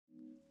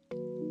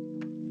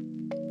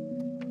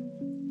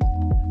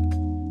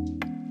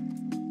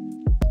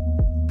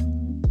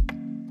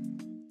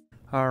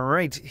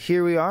Alright,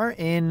 here we are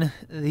in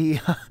the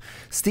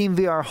Steam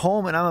VR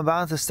home, and I'm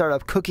about to start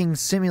up Cooking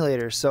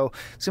Simulator. So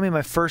it's going to be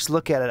my first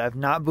look at it. I've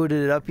not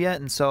booted it up yet,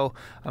 and so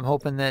I'm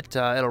hoping that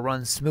it'll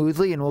run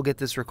smoothly and we'll get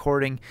this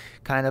recording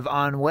kind of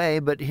on way.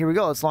 But here we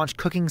go. Let's launch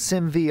Cooking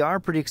Sim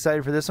VR. Pretty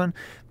excited for this one.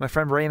 My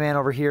friend Rayman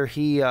over here,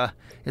 he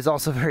is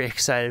also very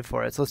excited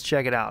for it. So let's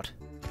check it out.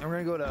 And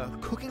we're going to go to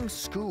cooking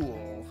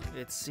school,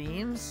 it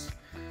seems.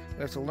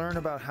 We have to learn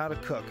about how to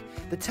cook.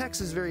 The text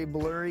is very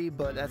blurry,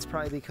 but that's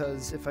probably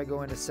because if I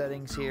go into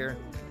settings here,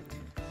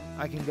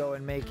 I can go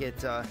and make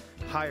it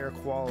higher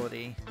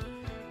quality.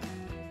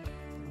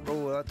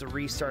 Oh, I'll have to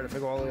restart if I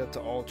go all the way up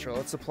to ultra.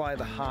 Let's apply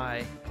the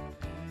high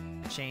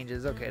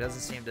changes. Okay, it doesn't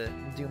seem to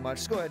do much.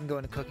 Let's go ahead and go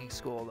into cooking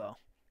school, though.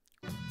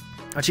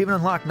 Achievement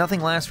unlocked.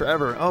 Nothing lasts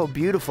forever. Oh,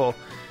 beautiful.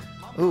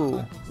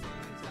 Ooh.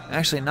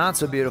 Actually, not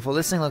so beautiful.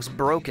 This thing looks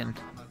broken.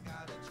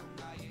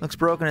 Looks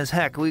broken as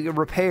heck. We can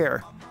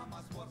repair.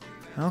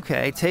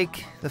 Okay,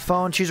 take the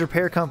phone, choose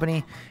repair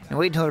company, and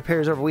wait until the repair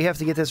is over. We have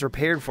to get this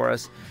repaired for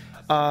us.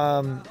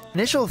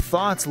 Initial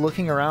thoughts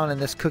looking around in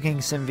this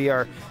Cooking Sim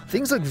VR.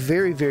 Things look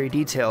very, very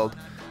detailed.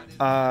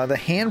 The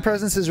hand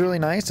presence is really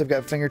nice. I've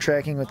got finger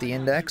tracking with the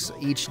index.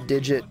 Each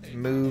digit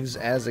moves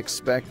as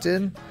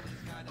expected.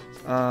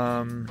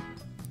 The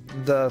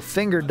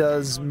finger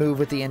does move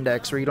with the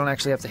index, where you don't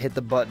actually have to hit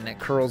the button. It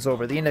curls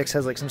over. The index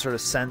has like some sort of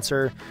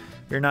sensor.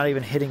 You're not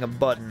even hitting a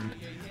button.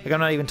 Like, I'm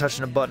not even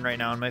touching a button right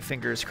now, and my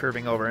finger is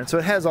curving over. And so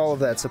it has all of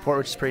that support,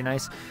 which is pretty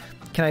nice.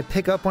 Can I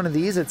pick up one of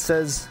these? It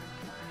says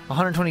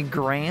 120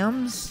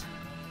 grams?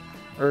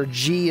 Or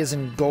G is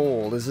in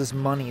gold. Is this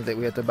money that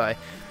we have to buy?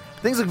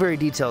 Things look very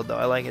detailed, though.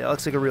 I like it. It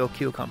looks like a real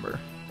cucumber.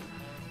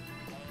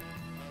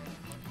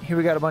 Here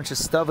we got a bunch of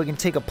stuff. We can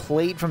take a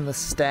plate from the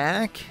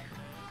stack.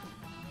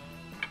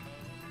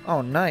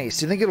 Oh, nice.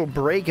 Do you think it'll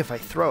break if I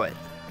throw it?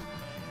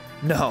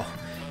 No.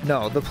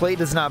 No, the plate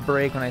does not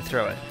break when I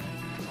throw it.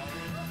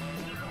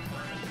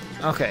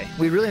 Okay,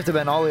 we really have to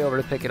bend all the way over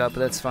to pick it up, but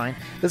that's fine.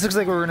 This looks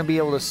like we're going to be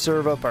able to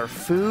serve up our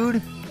food.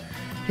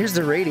 Here's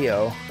the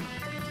radio.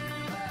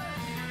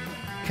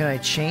 Can I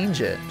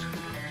change it?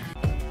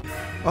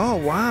 Oh,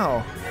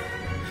 wow.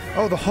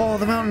 Oh, the Hall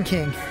of the Mountain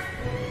King.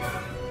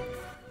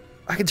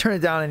 I can turn it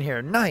down in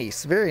here.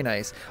 Nice, very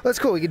nice. Oh, that's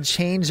cool. We can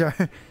change our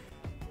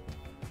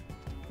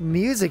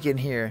music in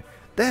here.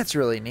 That's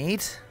really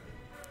neat.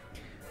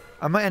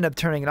 I might end up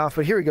turning it off,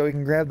 but here we go. We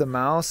can grab the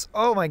mouse.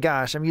 Oh my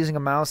gosh, I'm using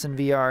a mouse in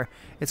VR.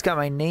 It's got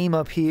my name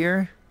up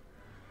here.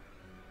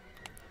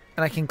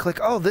 And I can click.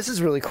 Oh, this is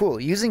really cool.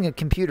 Using a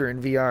computer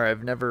in VR,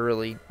 I've never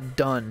really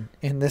done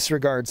in this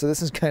regard. So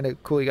this is kind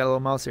of cool. You got a little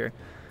mouse here.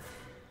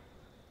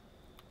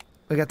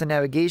 We got the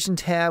navigation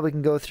tab. We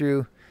can go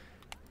through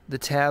the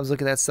tabs,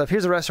 look at that stuff.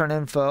 Here's a restaurant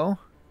info.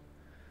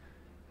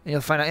 And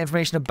you'll find out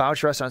information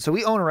about your restaurant. So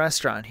we own a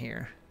restaurant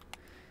here.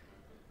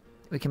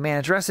 We can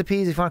manage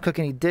recipes. If you want to cook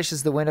any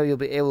dishes, the window, you'll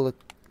be able to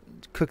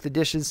cook the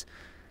dishes.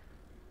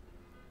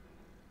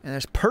 And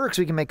there's perks.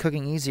 We can make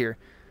cooking easier.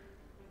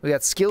 We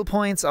got skill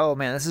points. Oh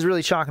man, this is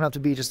really chalking up to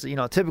be just, you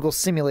know, a typical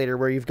simulator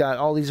where you've got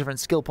all these different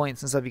skill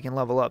points and stuff you can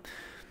level up.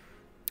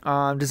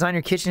 Design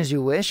your kitchen as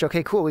you wish.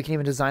 Okay, cool. We can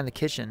even design the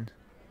kitchen.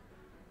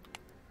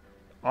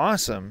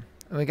 Awesome.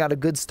 And we got a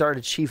good start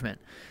achievement.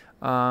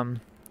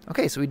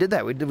 Okay, so we did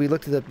that. We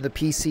looked at the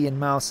PC and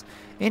mouse.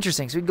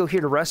 Interesting. So we can go here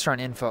to restaurant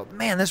info.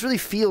 Man, this really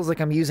feels like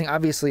I'm using,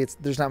 obviously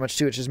there's not much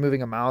to it, it's just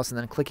moving a mouse and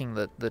then clicking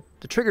the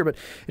trigger, but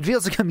it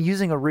feels like I'm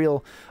using a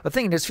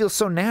thing. It just feels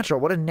so natural.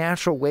 What a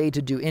natural way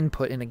to do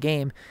input in a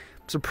game.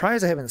 I'm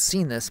surprised I haven't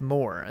seen this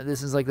more.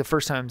 This is like the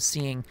first time I'm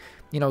seeing,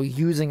 you know,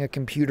 using a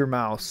computer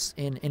mouse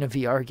in a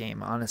VR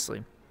game,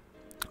 honestly.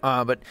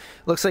 But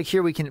looks like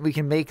here we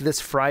can make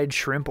this fried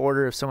shrimp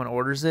order if someone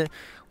orders it.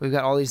 We've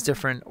got all these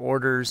different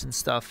orders and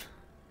stuff.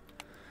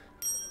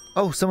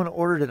 Oh, someone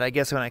ordered it, I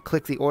guess, when I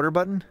click the order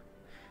button.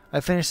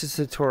 I finished this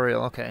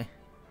tutorial. Okay.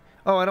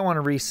 Oh, I don't want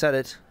to reset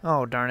it.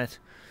 Oh, darn it.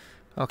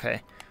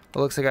 Okay.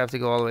 Well, looks like I have to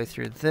go all the way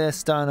through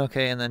this. Done.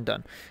 Okay, and then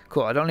done.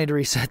 Cool. I don't need to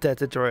reset that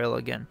tutorial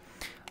again.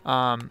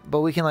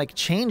 But we can, like,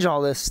 change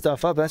all this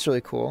stuff up. That's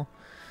really cool.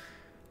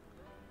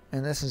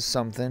 And this is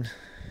something.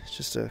 It's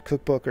just a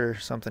cookbook or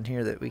something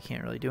here that we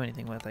can't really do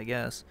anything with, I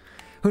guess.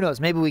 Who knows?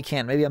 Maybe we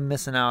can. Maybe I'm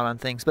missing out on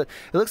things. But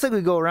it looks like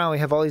we go around. We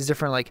have all these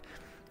different, like,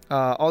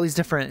 all these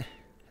different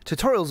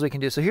tutorials we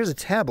can do. So here's a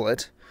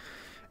tablet,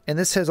 and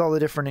this has all the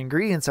different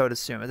ingredients, I would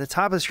assume. At the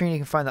top of the screen you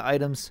can find the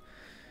items.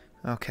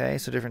 Okay,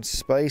 so different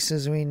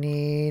spices we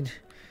need.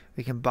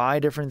 We can buy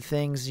different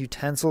things,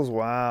 utensils.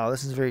 Wow,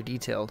 this is very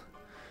detailed.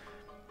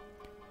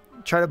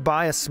 Try to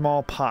buy a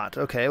small pot.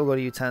 Okay, we'll go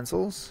to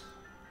utensils.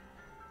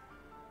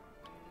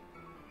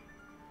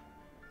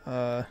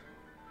 And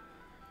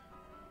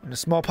a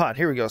small pot.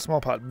 Here we go, small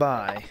pot,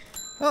 buy.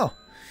 Oh,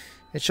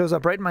 it shows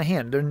up right in my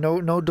hand. There's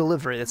no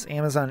delivery. It's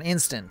Amazon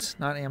Instant,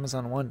 not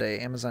Amazon One Day.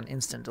 Amazon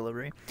Instant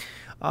Delivery.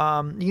 You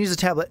can use a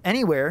tablet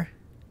anywhere.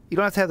 You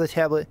don't have to have the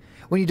tablet.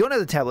 When you don't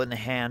have the tablet in the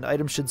hand,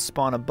 items should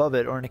spawn above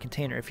it or in a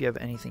container if you have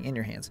anything in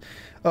your hands.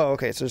 Oh,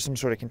 okay. So there's some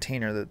sort of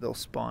container that they'll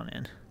spawn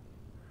in.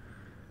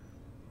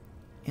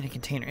 In a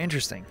container.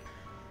 Interesting.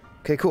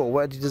 Okay, cool.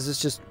 What does this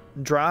just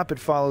drop, it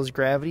follows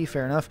gravity.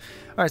 Fair enough.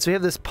 All right, so we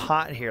have this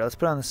pot here. Let's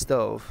put it on the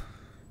stove.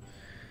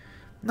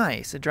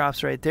 Nice. It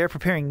drops right there.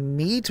 Preparing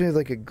meat. We have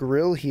like a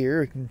grill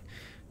here. We can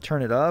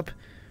turn it up.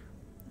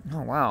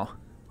 Oh, wow.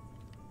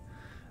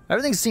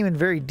 Everything's seeming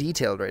very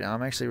detailed right now.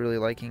 I'm actually really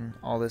liking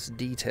all this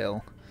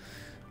detail.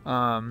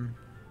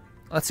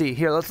 Let's see.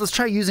 Here, let's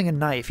try using a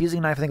knife. Using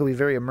a knife, I think, will be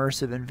very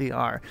immersive in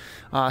VR.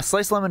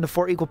 Slice lemon into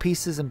 4 equal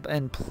pieces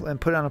and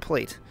put it on a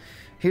plate.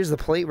 Here's the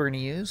plate we're going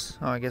to use.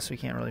 Oh, I guess we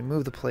can't really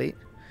move the plate.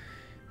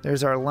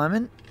 There's our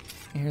lemon.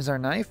 Here's our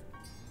knife.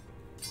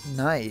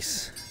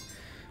 Nice.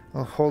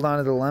 We'll hold on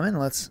to the lemon.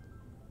 Let's...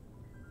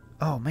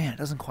 Oh, man, it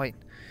doesn't quite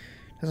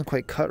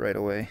cut right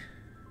away.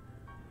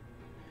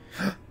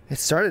 It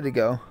started to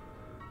go.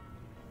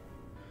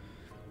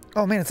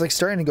 Oh, man, it's like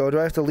starting to go. Do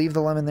I have to leave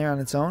the lemon there on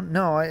its own?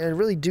 No, I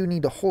really do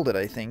need to hold it,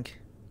 I think.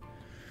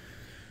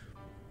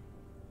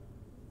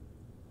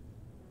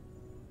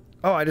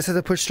 Oh, I just have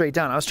to push straight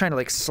down. I was trying to,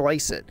 like,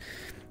 slice it.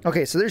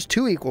 Okay, so there's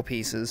 2 equal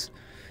pieces.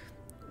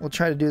 We'll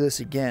try to do this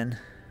again.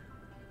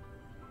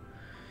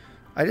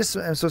 I'm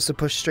supposed to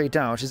push straight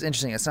down, which is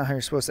interesting. That's not how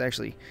you're supposed to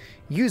actually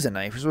use a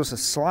knife. You're supposed to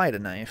slide a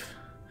knife.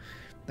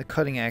 The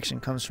cutting action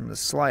comes from the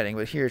sliding,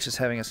 but here it's just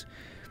having us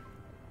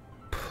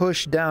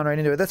push down right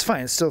into it. That's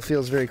fine. It still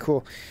feels very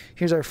cool.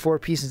 Here's our 4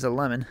 pieces of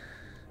lemon.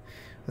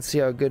 Let's see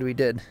how good we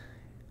did.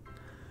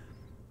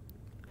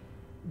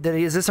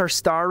 Is this our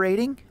star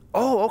rating?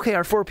 Oh, okay,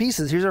 our 4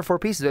 pieces. Here's our 4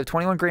 pieces. We have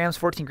 21 grams,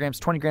 14 grams,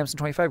 20 grams, and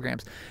 25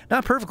 grams.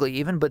 Not perfectly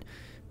even, but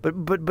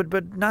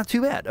not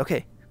too bad.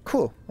 Okay.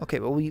 Cool.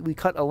 Okay, well, we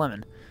cut a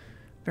lemon.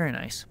 Very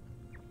nice.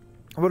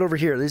 What over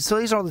here? So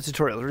these are all the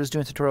tutorials. We're just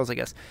doing tutorials, I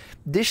guess.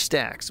 Dish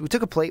stacks. We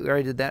took a plate. We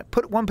already did that.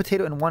 Put 1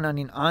 potato and 1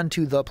 onion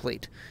onto the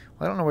plate.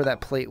 Well, I don't know where that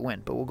plate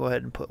went, but we'll go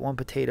ahead and put 1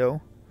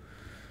 potato.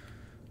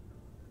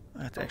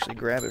 I have to actually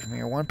grab it from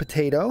here. 1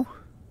 potato.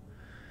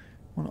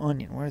 1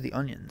 onion. Where are the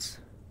onions?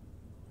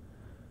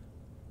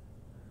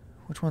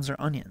 Which ones are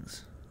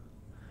onions?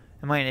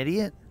 Am I an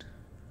idiot?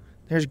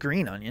 There's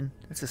green onion.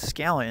 It's a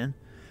scallion.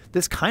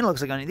 This kind of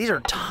looks like onion. These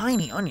are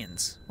tiny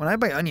onions. When I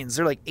buy onions,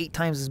 they're like 8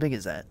 times as big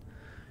as that.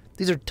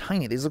 These are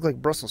tiny. These look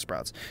like Brussels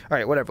sprouts. All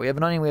right, whatever. We have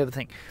an onion. We have a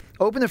thing.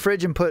 Open the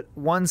fridge and put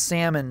 1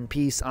 salmon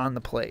piece on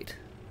the plate.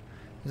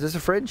 Is this a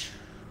fridge?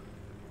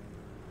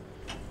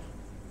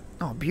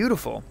 Oh,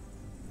 beautiful.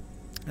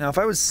 Now, if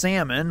I was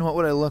salmon, what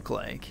would I look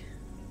like?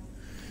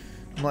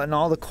 I'm letting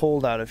all the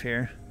cold out of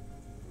here.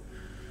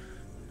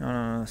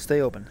 No.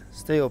 Stay open.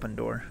 Stay open,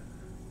 door.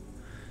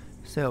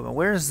 Stay open.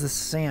 Where is the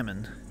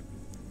salmon?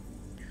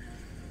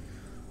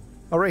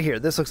 Oh, right here.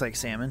 This looks like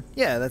salmon.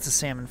 Yeah, that's a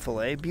salmon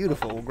fillet.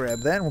 Beautiful. We'll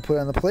grab that and we'll put it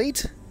on the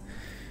plate.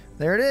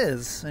 There it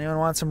is. Anyone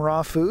want some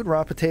raw food?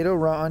 Raw potato,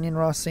 raw onion,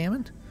 raw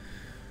salmon?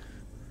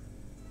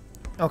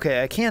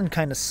 Okay, I can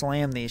kind of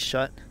slam these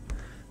shut.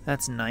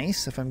 That's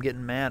nice. If I'm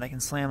getting mad, I can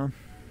slam them.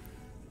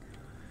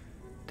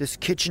 This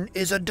kitchen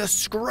is a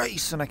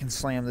disgrace, and I can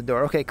slam the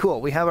door. Okay, cool.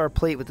 We have our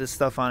plate with this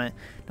stuff on it.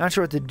 Not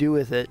sure what to do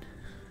with it.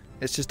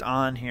 It's just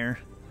on here.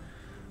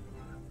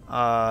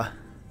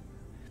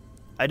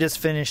 I just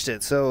finished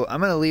it, so I'm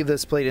going to leave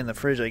this plate in the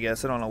fridge, I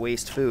guess. I don't want to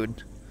waste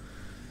food.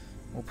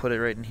 We'll put it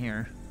right in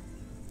here.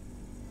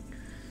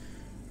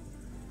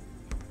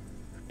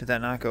 Did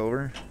that knock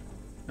over?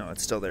 No,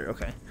 it's still there.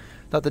 Okay.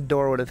 Thought the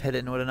door would have hit it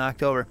and would have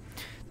knocked over.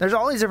 There's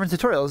all these different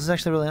tutorials. This is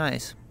actually really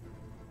nice.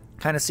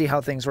 Kind of see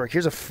how things work.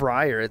 Here's a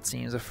fryer, it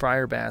seems. A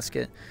fryer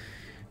basket.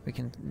 We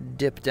can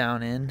dip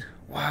down in.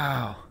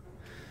 Wow.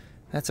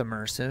 That's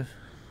immersive.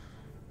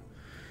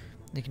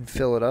 You can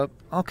fill it up.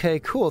 Okay,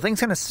 cool.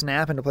 Things kind of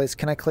snap into place.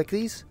 Can I click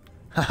these?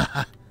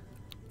 I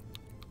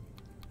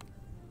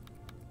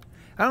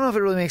don't know if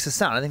it really makes a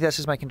sound. I think that's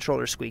just my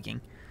controller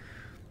squeaking.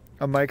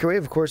 A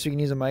microwave. Of course, we can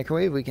use a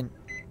microwave. We can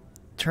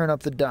turn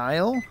up the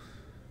dial.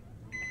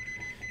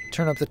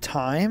 Turn up the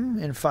time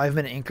in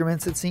 5-minute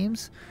increments, it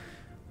seems.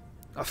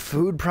 A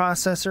food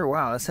processor.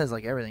 Wow, this has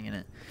like everything in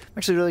it. I'm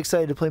actually really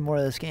excited to play more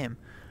of this game.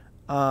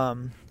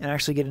 And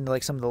actually get into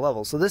like some of the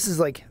levels. So this is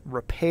like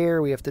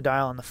repair. We have to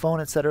dial on the phone,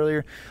 it said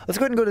earlier. Let's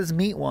go ahead and go to this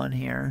meat one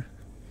here.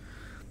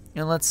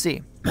 And let's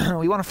see.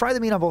 We want to fry the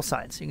meat on both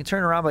sides. You can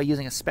turn around by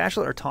using a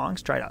spatula or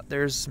tongs. Try it out.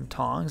 There's some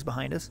tongs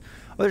behind us.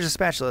 Oh, there's a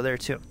spatula there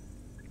too.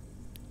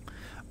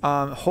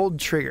 Hold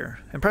trigger.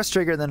 And press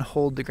trigger, then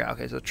hold the grab.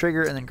 Okay, so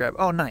trigger and then grab.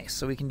 Oh, nice.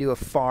 So we can do a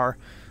far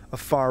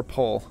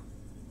pull.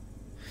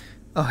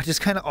 Oh, it just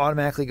kind of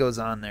automatically goes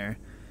on there.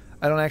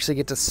 I don't actually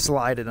get to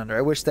slide it under.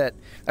 I wish that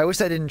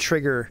didn't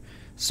trigger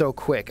so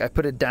quick. I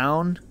put it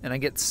down and I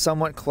get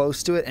somewhat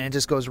close to it and it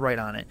just goes right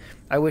on it.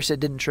 I wish it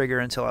didn't trigger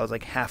until I was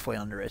like halfway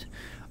under it.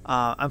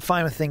 I'm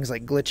fine with things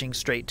like glitching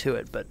straight to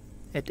it, but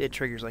it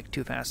triggers like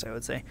too fast, I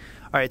would say.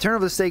 All right, turn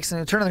over the steaks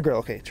and turn on the grill.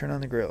 Okay, turn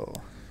on the grill.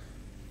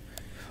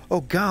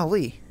 Oh,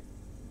 golly.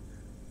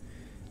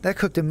 That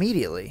cooked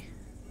immediately.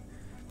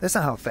 That's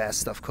not how fast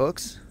stuff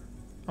cooks.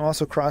 I'm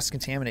also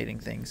cross-contaminating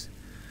things.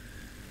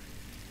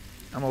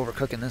 I'm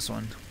overcooking this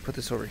one. Put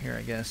this over here,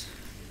 I guess.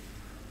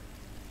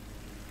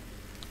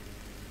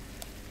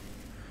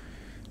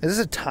 Is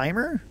this a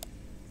timer?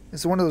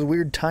 It's one of those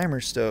weird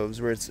timer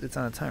stoves where it's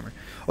on a timer.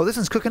 Oh, this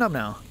one's cooking up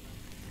now.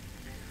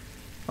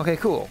 Okay,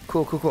 cool.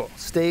 Cool, cool, cool.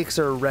 Steaks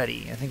are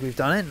ready. I think we've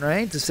done it,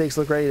 right? The steaks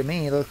look ready to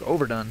me. They look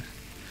overdone,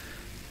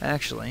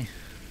 actually.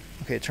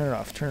 Okay, turn it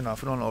off. Turn it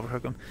off. We don't want to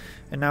overcook them.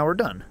 And now we're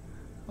done.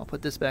 I'll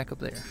put this back up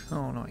there.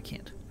 Oh, no, I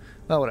can't.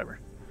 Well, whatever.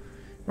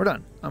 We're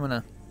done. I'm going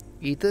to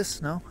eat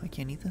this. No, I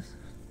can't eat this.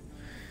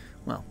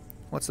 Well,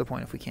 what's the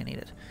point if we can't eat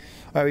it?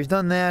 All right, we've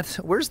done that.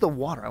 Where's the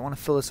water? I want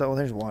to fill this up. Oh,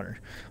 there's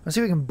water. Let's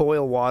see if we can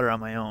boil water on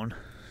my own.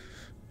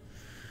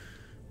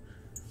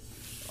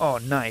 Oh,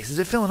 nice. Is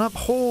it filling up?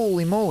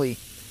 Holy moly.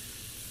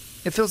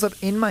 It fills up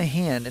in my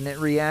hand, and it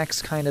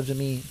reacts kind of to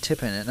me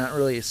tipping it, not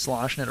really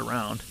sloshing it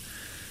around.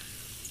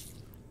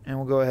 And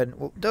we'll go ahead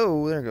and...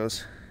 oh, there it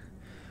goes.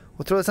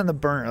 We'll throw this on the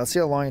burner. Let's see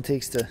how long it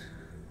takes to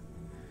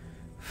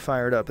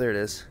fire it up. There it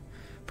is.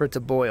 For it to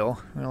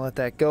boil. I'm going to let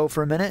that go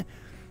for a minute.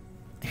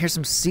 Here's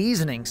some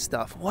seasoning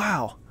stuff.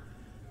 Wow.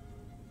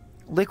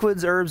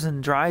 Liquids, herbs,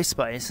 and dry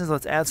spices.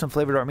 Let's add some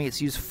flavor to our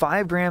meats. Use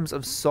 5 grams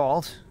of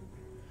salt.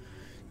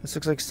 This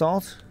looks like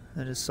salt.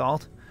 That is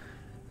salt.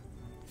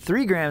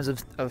 3 grams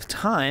of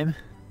thyme.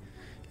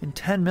 And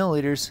 10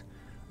 milliliters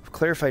of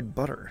clarified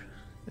butter.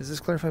 Is this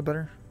clarified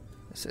butter?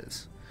 This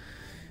is.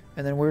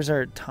 And then where's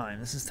our thyme?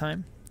 This is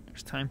thyme?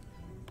 There's thyme.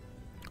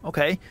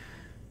 Okay.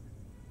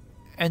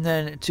 And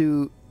then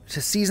to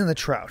season the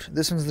trout.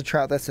 This one's the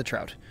trout. That's the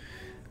trout.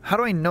 How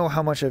do I know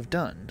how much I've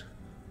done?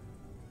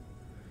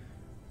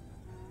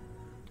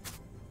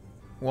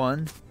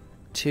 1,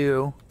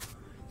 2,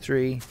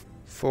 3,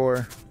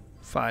 4,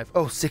 5.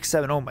 Oh, 6,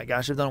 7. Oh my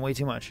gosh, I've done way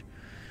too much.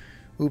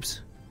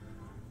 Oops.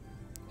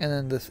 And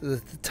then the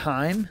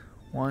thyme.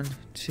 1,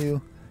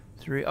 2,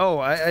 3. Oh,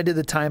 I did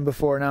the thyme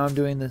before. Now I'm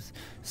doing this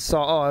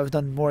salt. Oh, I've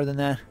done more than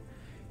that.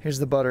 Here's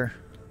the butter.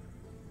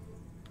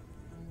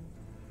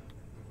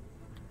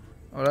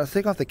 Oh, did I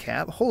take off the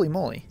cap? Holy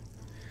moly.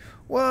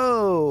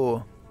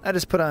 Whoa. I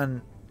just put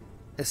on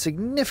a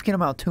significant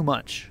amount too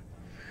much.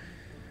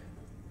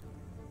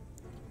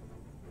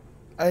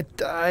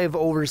 I've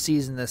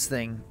over-seasoned this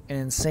thing an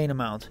insane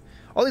amount.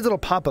 All these little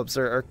pop-ups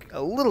are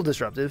a little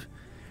disruptive.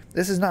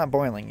 This is not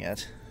boiling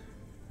yet.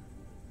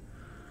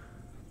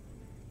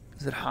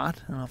 Is it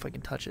hot? I don't know if I can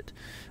touch it.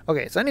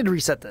 Okay, so I need to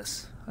reset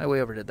this. I way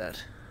overdid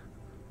that.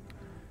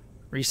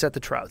 Reset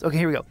the trout. Okay,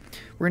 here we go.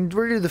 We're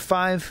gonna do the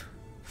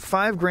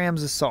 5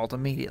 grams of salt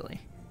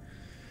immediately.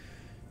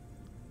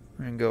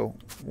 We're gonna go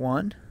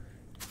 1,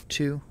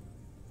 2,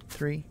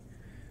 3,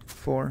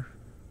 4,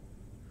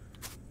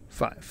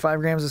 5. 5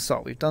 grams of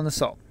salt. We've done the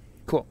salt.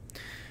 Cool.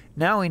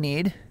 Now we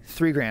need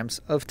 3 grams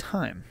of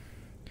thyme.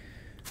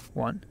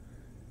 1,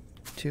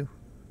 2,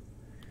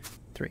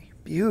 3.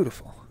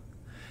 Beautiful.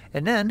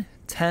 And then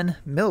 10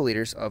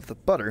 milliliters of the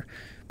butter.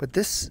 But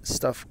this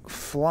stuff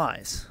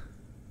flies.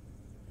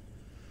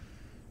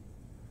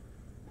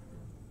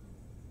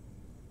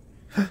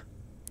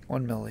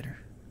 One milliliter.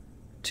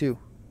 2,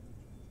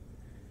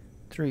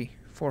 3,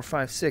 4,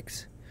 5,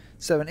 6,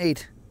 7,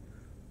 8,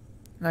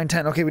 9,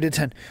 10. Okay, we did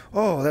 10.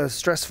 Oh, that was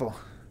stressful.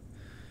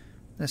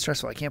 That's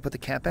stressful. I can't put the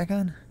cap back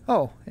on?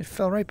 Oh, it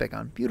fell right back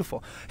on.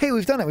 Beautiful. Hey,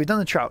 we've done it. We've done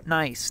the trout.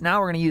 Nice. Now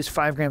we're going to use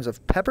 5 grams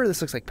of pepper.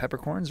 This looks like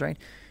peppercorns, right?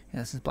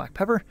 Yeah, this is black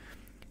pepper.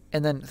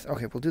 And then,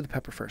 okay, we'll do the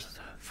pepper first.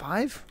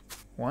 5.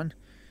 1,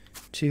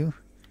 2,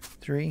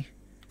 3,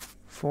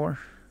 4,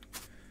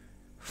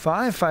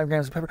 5. 5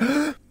 grams of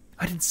pepper.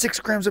 I did 6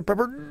 grams of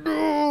pepper. No!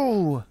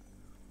 I'm going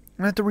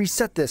to have to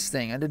reset this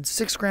thing. I did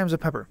 6 grams of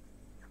pepper.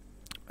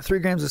 3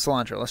 grams of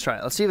cilantro. Let's try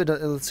it. Let's see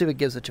if it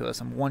gives it to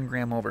us. I'm 1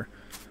 gram over.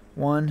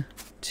 1,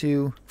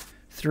 2,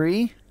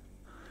 3,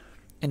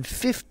 and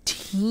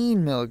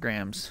 15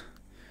 milligrams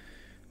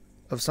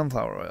of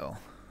sunflower oil.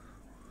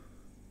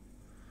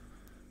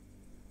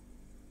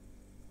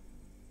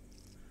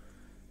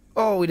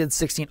 Oh, we did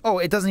 16. Oh,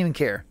 it doesn't even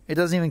care. It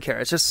doesn't even care.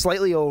 It's just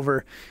slightly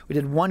over. We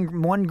did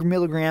 1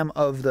 milligram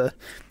of the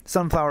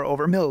sunflower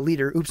over,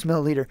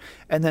 milliliter,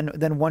 and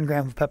then 1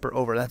 gram of pepper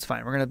over. That's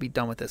fine. We're going to be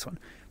done with this one.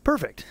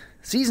 Perfect.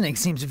 Seasoning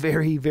seems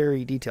very,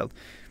 very detailed.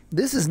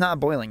 This is not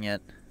boiling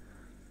yet.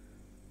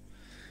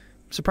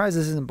 I'm surprised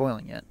this isn't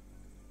boiling yet.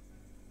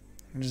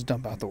 Just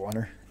dump out the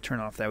water. Turn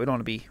off that. We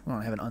don't want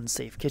to have an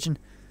unsafe kitchen.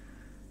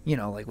 You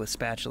know, like with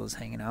spatulas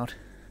hanging out.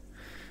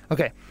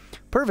 Okay,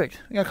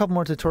 perfect. We got a couple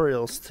more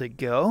tutorials to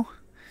go.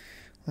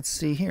 Let's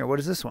see here. What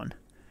is this one?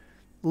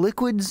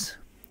 Liquid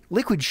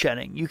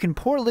shedding. You can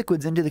pour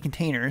liquids into the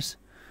containers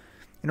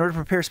in order to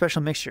prepare a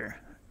special mixture.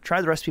 Try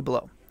the recipe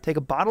below. Take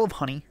a bottle of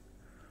honey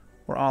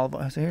or olive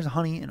oil. So here's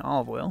honey and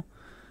olive oil.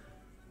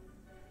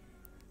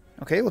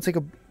 Okay, we'll take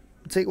honey.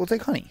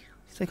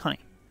 Let's take honey.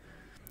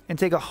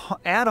 And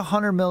add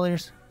 100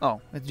 milliliters. Oh,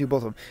 let's do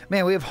both of them.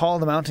 Man, we have Hall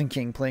the Mountain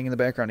King playing in the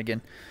background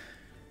again.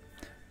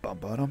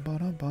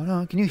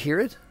 Can you hear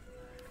it?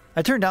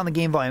 I turned down the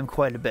game volume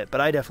quite a bit, but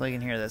I definitely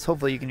can hear this.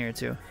 Hopefully you can hear it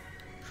too.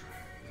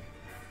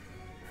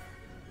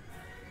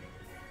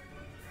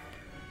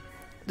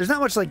 There's not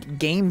much like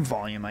game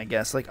volume, I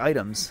guess, like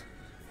items.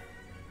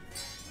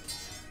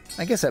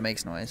 I guess that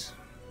makes noise.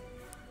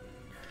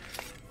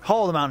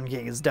 Hall of the Mountain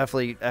King is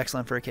definitely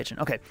excellent for a kitchen.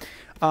 Okay,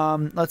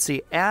 let's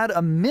see. Add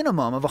a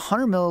minimum of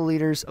 100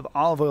 milliliters of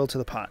olive oil to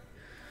the pot.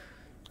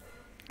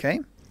 Okay.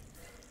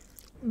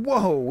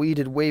 Whoa, we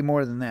did way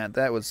more than that.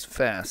 That was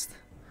fast.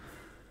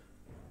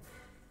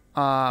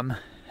 At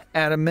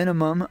a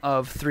minimum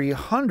of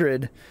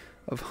 300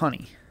 of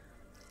honey.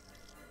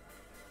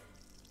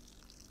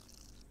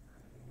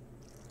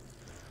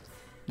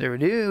 There we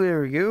do.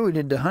 There we go. We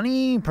did the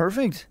honey.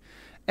 Perfect.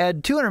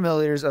 Add 200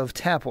 milliliters of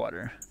tap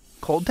water.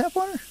 Cold tap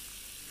water?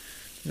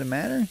 Does it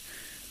matter?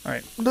 All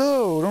right.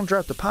 No, don't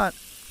drop the pot.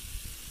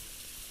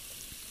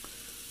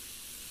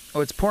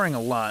 Oh, it's pouring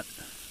a lot.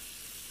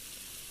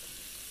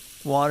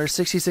 Water,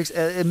 66,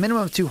 a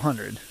minimum of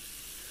 200.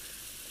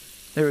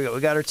 There we go.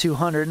 We got our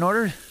 200. In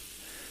order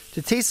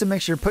to taste the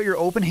mixture, put your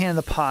open hand in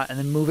the pot and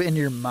then move it into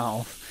your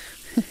mouth.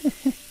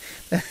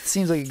 That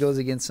seems like it goes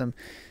against some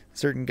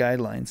certain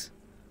guidelines.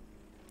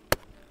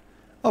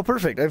 Oh,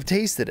 perfect. I've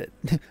tasted it.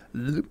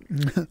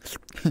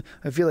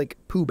 I feel like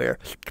Pooh Bear.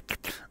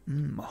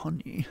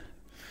 Honey.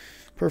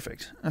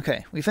 Perfect.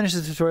 Okay, we finished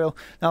the tutorial.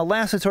 Now,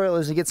 last tutorial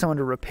is to get someone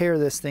to repair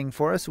this thing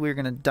for us. We're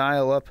going to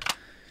dial up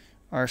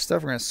our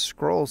stuff. We're going to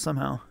scroll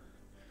somehow.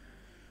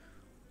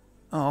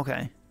 Oh,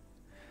 okay.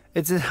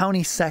 It's how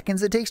many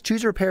seconds it takes.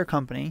 Choose a repair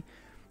company.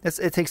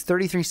 It takes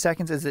 33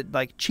 seconds. Is it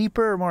like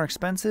cheaper or more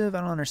expensive?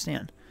 I don't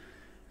understand.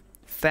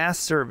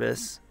 Fast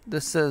service.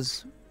 This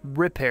says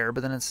repair,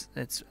 but then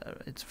it's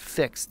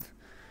fixed.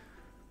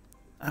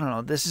 I don't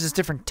know. This is just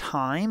different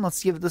time.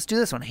 Let's do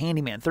this one.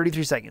 Handyman.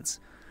 33 seconds.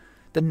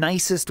 The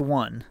nicest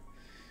one.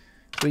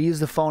 We use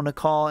the phone to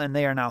call, and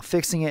they are now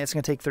fixing it. It's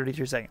going to take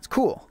 33 seconds.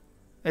 Cool.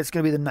 It's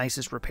going to be the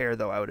nicest repair,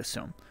 though, I would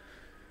assume.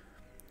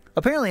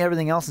 Apparently,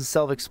 everything else is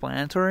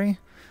self-explanatory.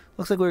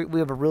 Looks like we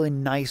have a really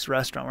nice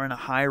restaurant. We're in a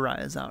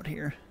high-rise out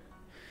here.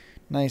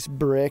 Nice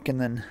brick, and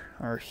then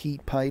our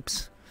heat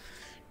pipes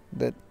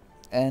that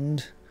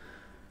end.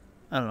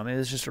 I don't know. Maybe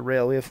it's just a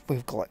rail. We have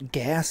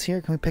gas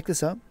here. Can we pick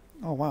this up?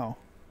 Oh, wow.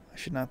 I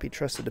should not be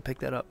trusted to pick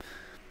that up.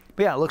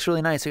 But yeah, it looks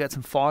really nice. We got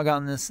some fog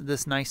out in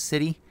this nice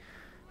city.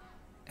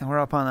 And we're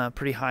up on a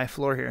pretty high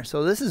floor here.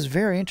 So this is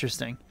very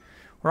interesting.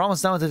 We're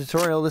almost done with the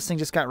tutorial. This thing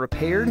just got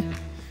repaired.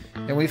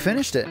 And we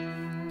finished it.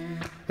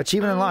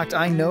 Achievement unlocked.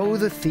 I know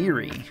the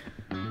theory.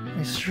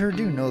 I sure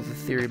do know the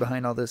theory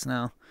behind all this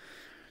now.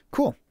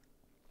 Cool.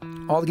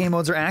 All the game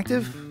modes are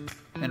active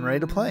and ready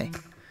to play.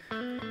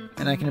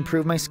 And I can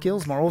improve my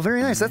skills more. Well,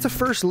 very nice. That's a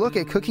first look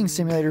at Cooking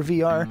Simulator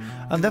VR.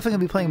 I'm definitely going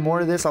to be playing more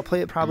of this. I'll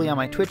play it probably on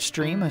my Twitch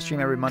stream. I stream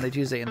every Monday,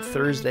 Tuesday, and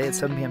Thursday at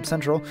 7 p.m.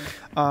 Central.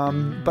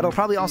 But I'll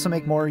probably also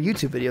make more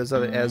YouTube videos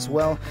of it as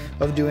well,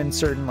 of doing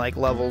certain like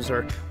levels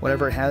or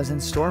whatever it has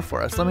in store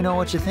for us. Let me know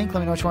what you think.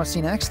 Let me know what you want to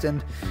see next.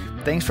 And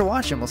thanks for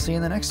watching. We'll see you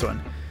in the next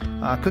one.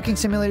 Cooking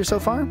Simulator so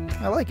far,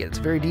 I like it. It's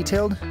very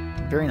detailed,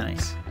 very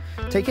nice.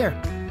 Take care.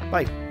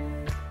 Bye.